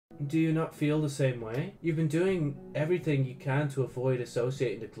do you not feel the same way? You've been doing everything you can to avoid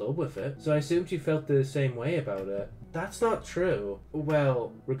associating the club with it, so I assumed you felt the same way about it. That's not true.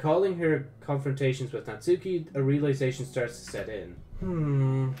 Well, recalling her confrontations with Natsuki, a realization starts to set in.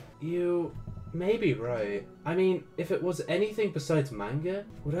 You may be right. I mean, if it was anything besides manga,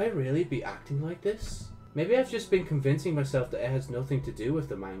 would I really be acting like this? Maybe I've just been convincing myself that it has nothing to do with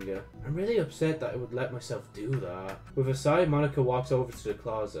the manga. I'm really upset that I would let myself do that. With a sigh, Monika walks over to the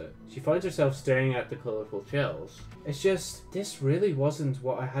closet. She finds herself staring at the colourful shells. It's just, this really wasn't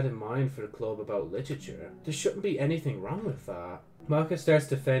what I had in mind for the club about literature. There shouldn't be anything wrong with that. Monika starts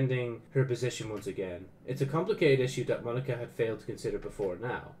defending her position once again. It's a complicated issue that Monika had failed to consider before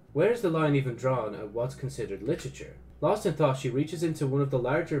now. Where is the line even drawn at what's considered literature? Lost in thought, she reaches into one of the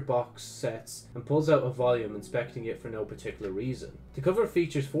larger box sets and pulls out a volume, inspecting it for no particular reason. The cover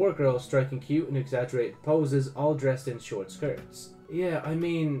features 4 girls striking cute and exaggerated poses, all dressed in short skirts. Yeah, I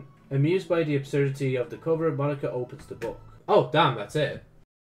mean, amused by the absurdity of the cover, Monika opens the book. Oh, damn, that's it.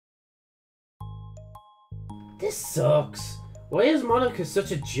 This sucks. Why is Monika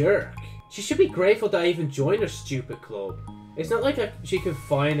such a jerk? She should be grateful that I even joined her stupid club. It's not like she could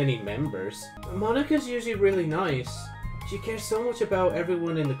find any members. Monika's usually really nice. She cares so much about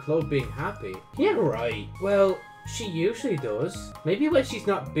everyone in the club being happy. Yeah, right. Well, she usually does. Maybe when she's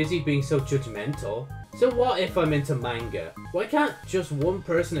not busy being so judgmental. So what if I'm into manga? Why can't just one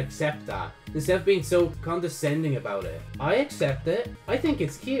person accept that, instead of being so condescending about it? I accept it. I think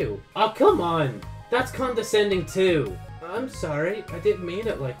it's cute. Oh, come on. That's condescending too. I'm sorry. I didn't mean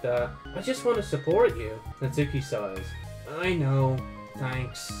it like that. I just want to support you. Natsuki sighs. I know.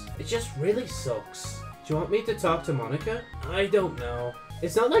 Thanks. It just really sucks. Do you want me to talk to Monika? I don't know.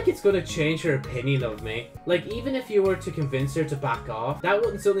 It's not like it's gonna change her opinion of me. Like, even if you were to convince her to back off, that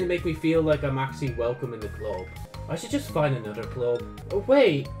wouldn't suddenly make me feel like I'm actually welcome in the club. I should just find another club. Oh,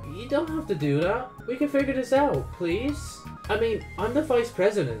 wait, you don't have to do that. We can figure this out, please. I mean, I'm the vice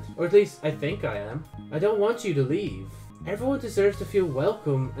president, or at least I think I am. I don't want you to leave. Everyone deserves to feel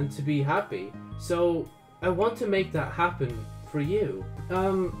welcome and to be happy, so I want to make that happen for you.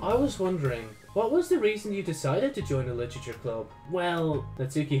 I was wondering, what was the reason you decided to join a literature club? Well,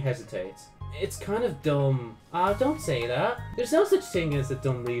 Natsuki hesitates. It's kind of dumb. Don't say that. There's no such thing as a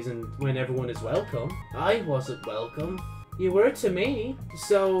dumb reason when everyone is welcome. I wasn't welcome. You were to me,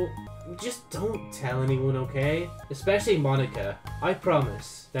 so just don't tell anyone, okay? Especially Monika. I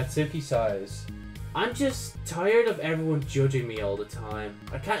promise. Natsuki sighs. I'm just tired of everyone judging me all the time.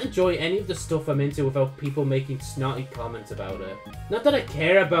 I can't enjoy any of the stuff I'm into without people making snotty comments about it. Not that I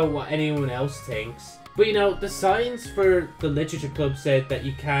care about what anyone else thinks, but you know, the signs for the literature club said that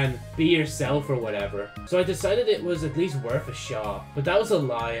you can be yourself or whatever. So I decided it was at least worth a shot. But that was a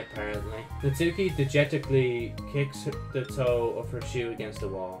lie, apparently. Natsuki dejectedly kicks the toe of her shoe against the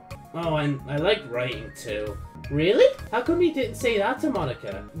wall. Oh, and I like writing too. Really? How come you didn't say that to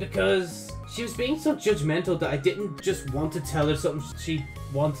Monika? Because she was being so judgmental that I didn't just want to tell her something she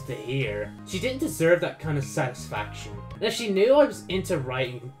wanted to hear. She didn't deserve that kind of satisfaction. And if she knew I was into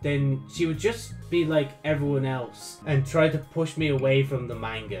writing, then she would just be like everyone else and try to push me away from the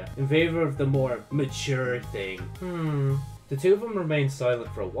manga in favor of the more mature thing. The two of them remain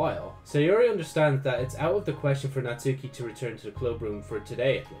silent for a while. Sayori understands that it's out of the question for Natsuki to return to the club room for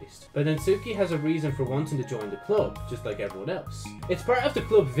today at least. But Natsuki has a reason for wanting to join the club, just like everyone else. It's part of the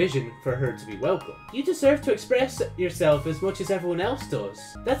club vision for her to be welcome. You deserve to express yourself as much as everyone else does.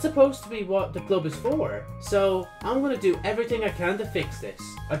 That's supposed to be what the club is for. So, I'm gonna do everything I can to fix this.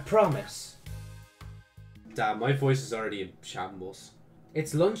 I promise. Damn, my voice is already in shambles.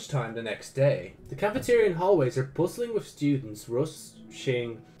 It's lunchtime the next day. The cafeteria and hallways are bustling with students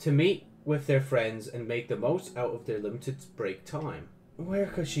rushing to meet with their friends and make the most out of their limited break time. Where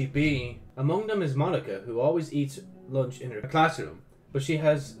could she be? Among them is Monika, who always eats lunch in her classroom, but she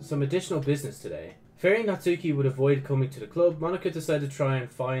has some additional business today. Fearing Natsuki would avoid coming to the club, Monika decided to try and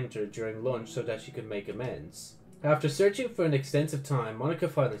find her during lunch so that she could make amends. After searching for an extensive time, Monika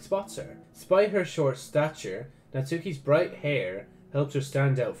finally spots her. Despite her short stature, Natsuki's bright hair helps her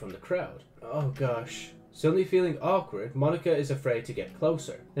stand out from the crowd. Oh gosh. Suddenly feeling awkward, Monika is afraid to get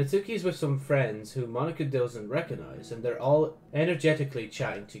closer. Natsuki is with some friends who Monika doesn't recognize, and they're all energetically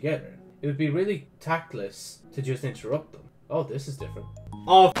chatting together. It would be really tactless to just interrupt them. Oh, this is different.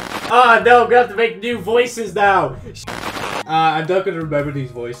 Oh, no, I'm gonna have to make new voices now! I'm not gonna remember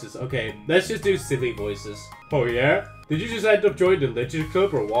these voices. Okay, let's just do silly voices. Oh yeah? Did you just end up joining the literature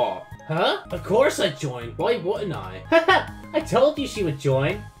club or what? Huh? Of course I joined. Why wouldn't I? Haha! I told you she would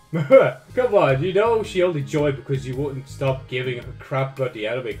join. Come on, you know she only joined because you wouldn't stop giving a crap about the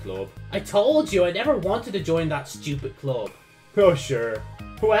anime club. I told you I never wanted to join that stupid club. Oh sure.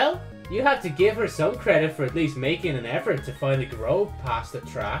 Well, you have to give her some credit for at least making an effort to finally grow past the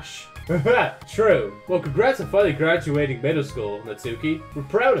trash. True. Well, congrats on finally graduating middle school, Natsuki. We're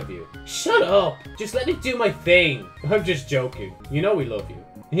proud of you. Shut up! Just let me do my thing. I'm just joking. You know we love you.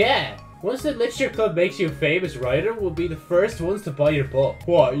 Yeah. Once the literature club makes you a famous writer, we'll be the first ones to buy your book.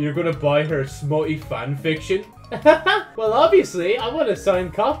 What, you're gonna buy her smutty fan fiction? Well, obviously, I want a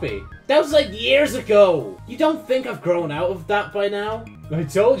signed copy. That was like years ago. You don't think I've grown out of that by now? I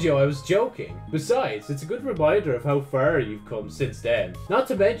told you I was joking. Besides, it's a good reminder of how far you've come since then. Not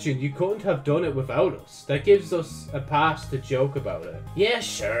to mention, you couldn't have done it without us. That gives us a pass to joke about it. Yeah,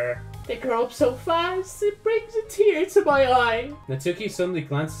 sure. They grow up so fast, it brings a tear to my eye. Natsuki suddenly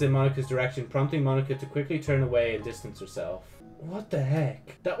glances in Monika's direction, prompting Monika to quickly turn away and distance herself. What the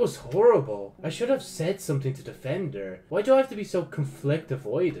heck? That was horrible. I should have said something to defend her. Why do I have to be so conflict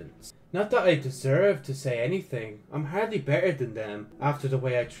avoidant? Not that I deserve to say anything. I'm hardly better than them after the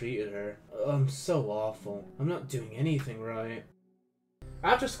way I treated her. I'm so awful. I'm not doing anything right.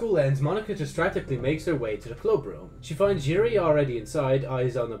 After school ends, Monika distractedly makes her way to the club room. She finds Yuri already inside,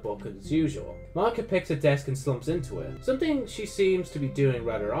 eyes on the book as usual. Monika picks a desk and slumps into it, something she seems to be doing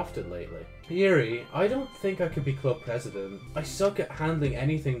rather often lately. Yuri, I don't think I could be club president. I suck at handling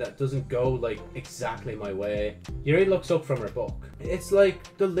anything that doesn't go, like, exactly my way. Yuri looks up from her book. It's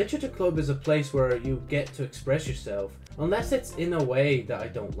like, the literature club is a place where you get to express yourself, unless it's in a way that I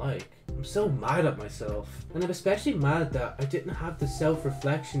don't like. I'm so mad at myself, and I'm especially mad that I didn't have the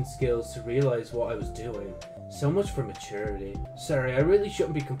self-reflection skills to realize what I was doing. So much for maturity. Sorry, I really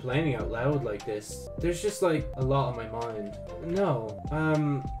shouldn't be complaining out loud like this. There's just like a lot on my mind. No,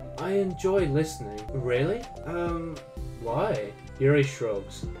 I enjoy listening. Really? Why? Yuri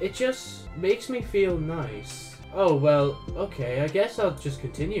shrugs. It just makes me feel nice. Oh, well, okay, I guess I'll just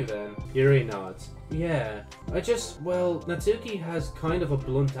continue then. Yuri nods. Yeah, well, Natsuki has kind of a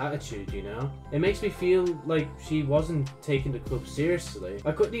blunt attitude, you know? It makes me feel like she wasn't taking the club seriously.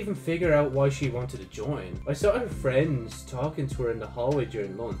 I couldn't even figure out why she wanted to join. I saw her friends talking to her in the hallway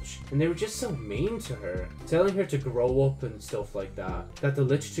during lunch, and they were just so mean to her, telling her to grow up and stuff like that, that the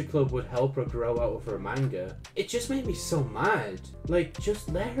literature club would help her grow out of her manga. It just made me so mad. Like, just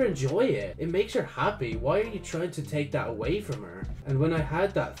let her enjoy it. It makes her happy. Why are you trying to take that away from her? And when I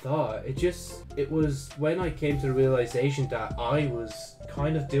had that thought, it was when I came to the realization that I was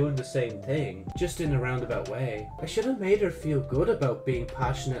kind of doing the same thing, just in a roundabout way. I should have made her feel good about being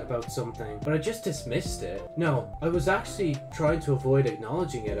passionate about something, but I just dismissed it. No, I was actually trying to avoid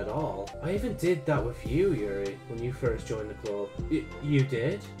acknowledging it at all. I even did that with you, Yuri, when you first joined the club. You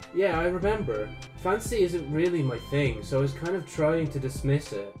did? Yeah, I remember. Fantasy isn't really my thing, so I was kind of trying to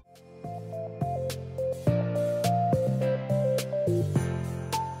dismiss it.